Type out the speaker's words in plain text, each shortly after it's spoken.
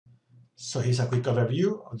So here's a quick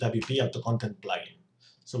overview of the WP Auto Content plugin.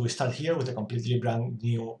 So we start here with a completely brand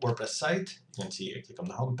new WordPress site. You can see I click on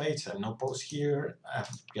the home page and no post here. I've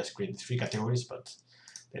just created 3 categories, but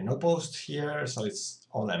there are no posts here, so it's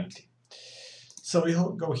all empty. So we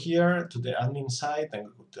go here to the admin side and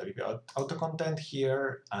go to WP Auto Content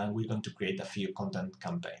here, and we're going to create a few content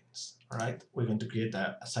campaigns. All right, we're going to create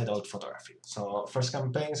a site about photography. So first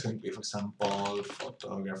campaign is going to be, for example,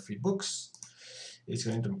 photography books. It's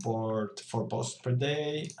going to import 4 posts per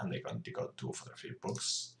day, and they're going to go to photography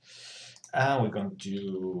books. And we're going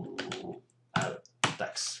to add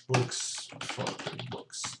text books, photo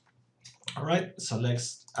books. All right, so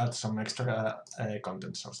let's add some extra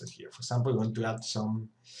content sources here. For example, we're going to add some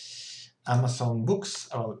Amazon books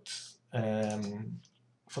about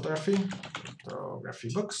photography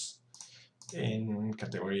books in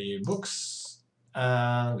category books.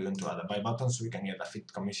 And we're going to add a buy button so we can get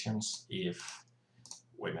affiliate commissions if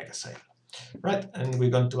we make a sale. Right, and we're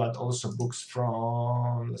going to add also books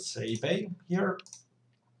from, let's say, eBay here.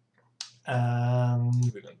 And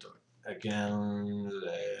we're going to again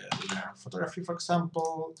learn photography, for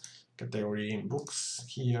example, category books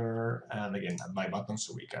here, and again a buy button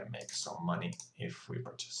so we can make some money if we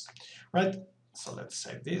purchase. Right, so let's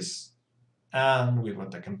save this, and we've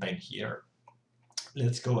got a campaign here.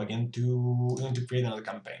 Let's go again to create another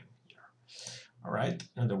campaign here. All right,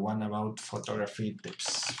 another one about photography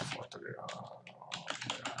tips.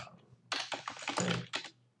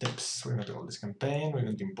 We're going to call this campaign. We're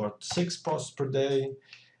going to import 6 posts per day.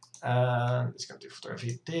 And it's going to be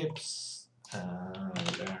photography tips and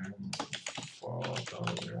learn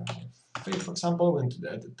photography. For example, we're going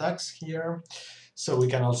to add the tags here. So we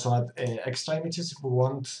can also add extra images if we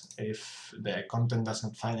want, if the content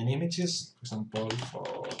doesn't find any images. For example,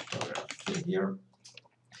 photography here.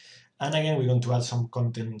 And again, we're going to add some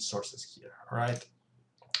content sources here. All right.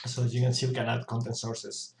 So as you can see, we can add content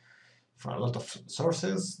sources from a lot of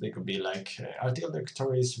sources. They could be like article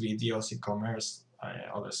directories, videos, e-commerce,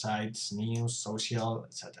 other sites, news, social,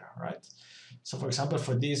 etc. Right? So for example,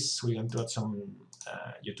 for this, we're going to add some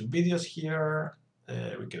YouTube videos here.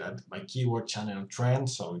 We could add by keyword, channel, trend,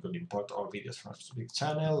 so we could import all videos from a specific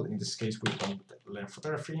channel. In this case, we don't learn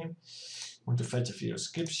photography. We want to fetch a video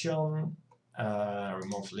description,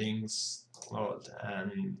 remove links, load,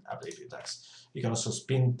 and update the text. You can also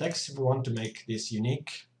spin text if we want to make this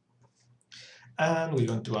unique. And we're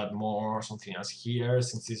going to add something else here,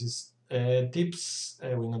 since this is tips.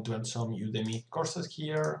 We're going to add some Udemy courses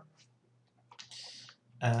here.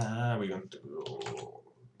 We're going to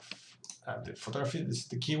add the photography. This is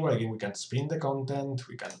the keyword. Again, we can spin the content.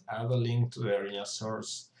 We can add a link to the original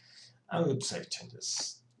source. And we would save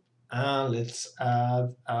changes. And let's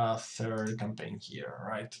add a third campaign here,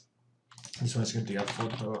 right? This one is going to add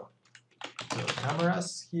photo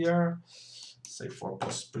cameras here. Say 4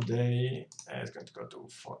 posts per day. It's going to go to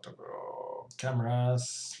photo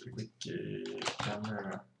cameras,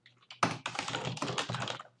 camera, photo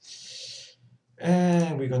camera.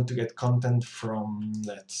 And we're going to get content from,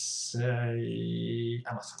 let's say,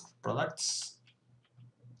 Amazon products.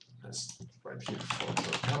 Let's write here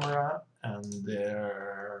photo camera and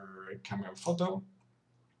their camera and photo.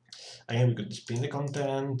 Again, we could spin the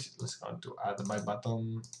content. Let's go to add a buy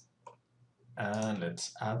button. And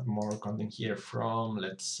let's add more content here from,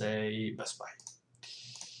 let's say, Best Buy.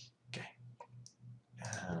 Okay.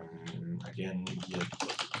 And again, get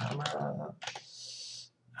camera,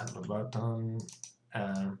 add a button,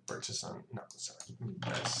 and purchase on, no, sorry,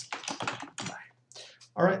 Best Buy.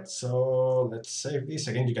 All right, so let's save this.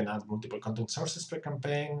 Again, you can add multiple content sources per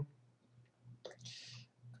campaign.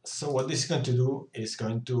 So what this is going to do is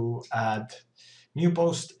going to add new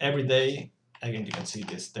posts every day. Again, you can see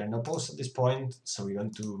this. There are no posts at this point, so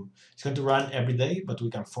it's going to run every day, but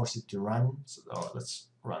we can force it to run. So let's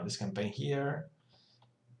run this campaign here,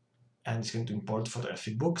 and it's going to import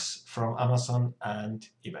photography books from Amazon and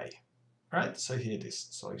eBay. Right? So here it is.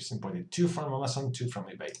 So it's imported 2 from Amazon, 2 from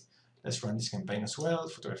eBay. Let's run this campaign as well.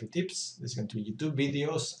 Photography tips. This is going to be YouTube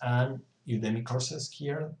videos and Udemy courses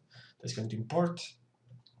here. That's going to import.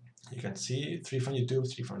 You can see 3 from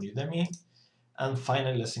YouTube, 3 from Udemy. And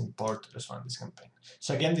finally, let's run this campaign.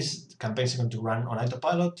 So again, this campaign is going to run on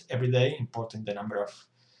autopilot every day, importing the number of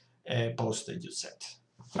posts that you set.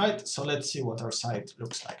 Right, so let's see what our site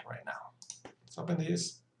looks like right now. Let's open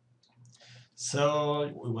this. So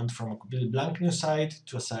we went from a completely blank new site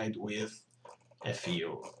to a site with a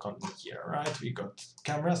few content here, right? We got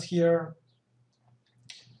cameras here.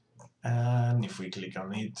 And if we click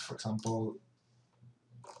on it, for example,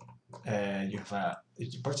 you have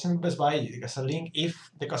if you purchase in Best Buy, you get a link. If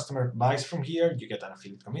the customer buys from here, you get an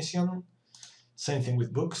affiliate commission. Same thing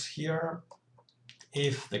with books here.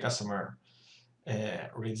 If the customer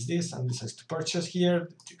reads this and decides to purchase here,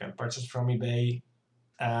 you can purchase from eBay,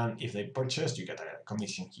 and if they purchase, you get a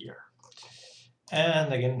commission here.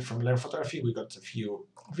 And again, from Learn Photography, we got a few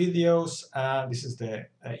videos. This is the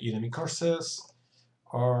Udemy courses,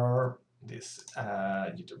 or these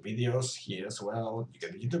YouTube videos here as well. You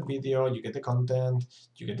get the YouTube video, you get the content,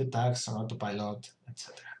 you get the tags on autopilot,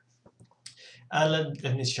 etc. And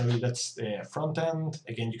let me show you, that's the front end.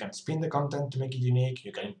 Again, you can spin the content to make it unique.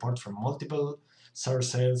 You can import from multiple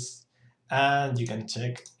sources, and you can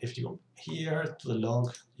check, if you go here to the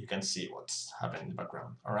log, you can see what's happening in the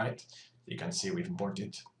background. All right, you can see we've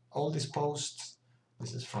imported all these posts.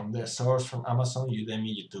 This is from the source, from Amazon,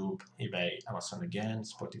 Udemy, YouTube, eBay, Amazon again.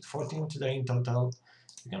 It's imported 14 today in total.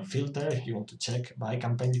 You can filter if you want to check by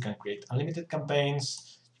campaign. You can create unlimited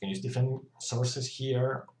campaigns. You can use different sources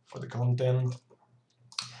here for the content.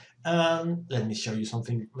 And let me show you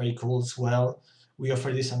something very cool as well. We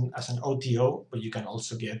offer this as an OTO, but you can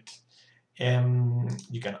also get,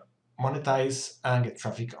 you can monetize and get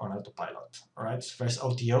traffic on autopilot. All right, so first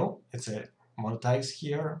OTO, it's a monetize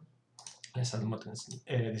here. Let's add this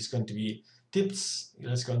is going to be tips.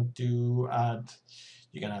 Let's go to add,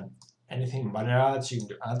 you can add anything, banner ads, you can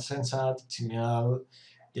do AdSense ads, email,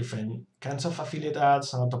 different kinds of affiliate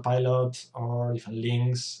ads on autopilot, or different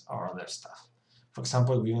links or other stuff. For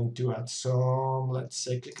example, we want to add some, let's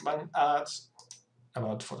say, clickbank ads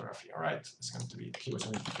about photography. All right, it's going to be keywords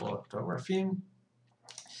for photography. And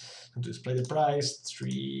to display the price,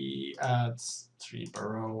 3 ads, 3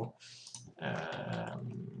 per row.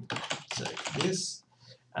 Check this,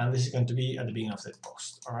 and this is going to be at the beginning of the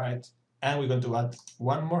post. All right, and we're going to add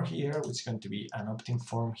one more here, which is going to be an opt-in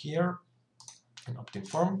form here. An opt-in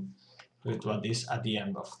form. We're going to add this at the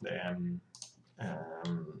end of the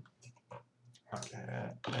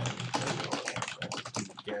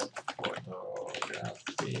get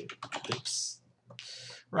photography tips.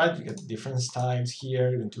 Right, you get different styles here.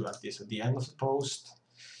 We're going to add this at the end of the post,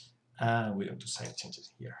 and we're going to save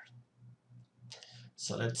changes here.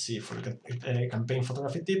 So let's see if we get campaign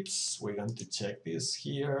photography tips. We're going to check this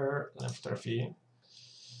here, photography.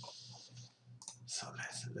 So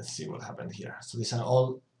let's see what happened here. So these are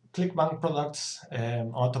all ClickBank products,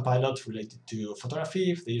 autopilot related to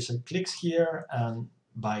photography. If the user clicks here and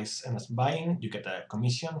buys and is buying, you get a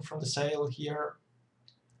commission from the sale here.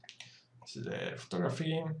 This is the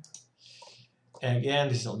photography. Again,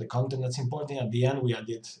 this is all the content that's important. At the end, we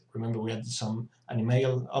added, remember, we added an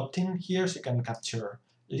email opt-in here, so you can capture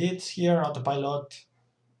leads here, autopilot.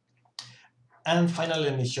 And finally,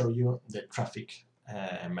 let me show you the traffic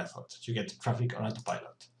method. You get traffic on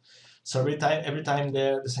autopilot. So every time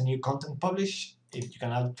there's a new content published, if you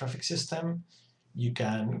can add a traffic system, you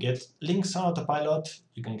can get links on autopilot,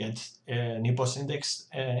 you can get new post index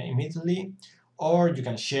immediately, or you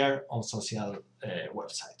can share on social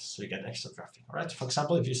websites, so you get extra traffic. All right. For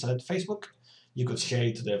example, if you select Facebook, you could share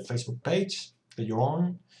it to the Facebook page that you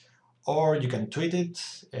own, or you can tweet it.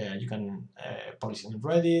 You can publish it on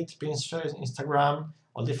Reddit, Pinterest, Instagram,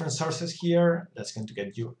 all different sources here. That's going to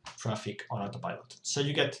get you traffic on autopilot. So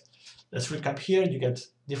you get, let's recap here. You get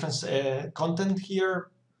different content here.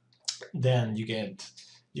 Then you can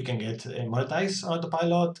get monetized on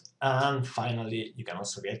autopilot, and finally you can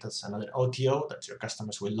also get as another OTO that your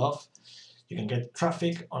customers will love. You can get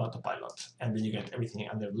traffic on autopilot, and then you get everything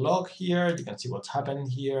under log here. You can see what's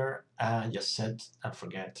happened here, and just set and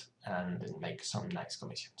forget, and then make some nice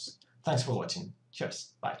commissions. Thanks for watching.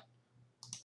 Cheers. Bye.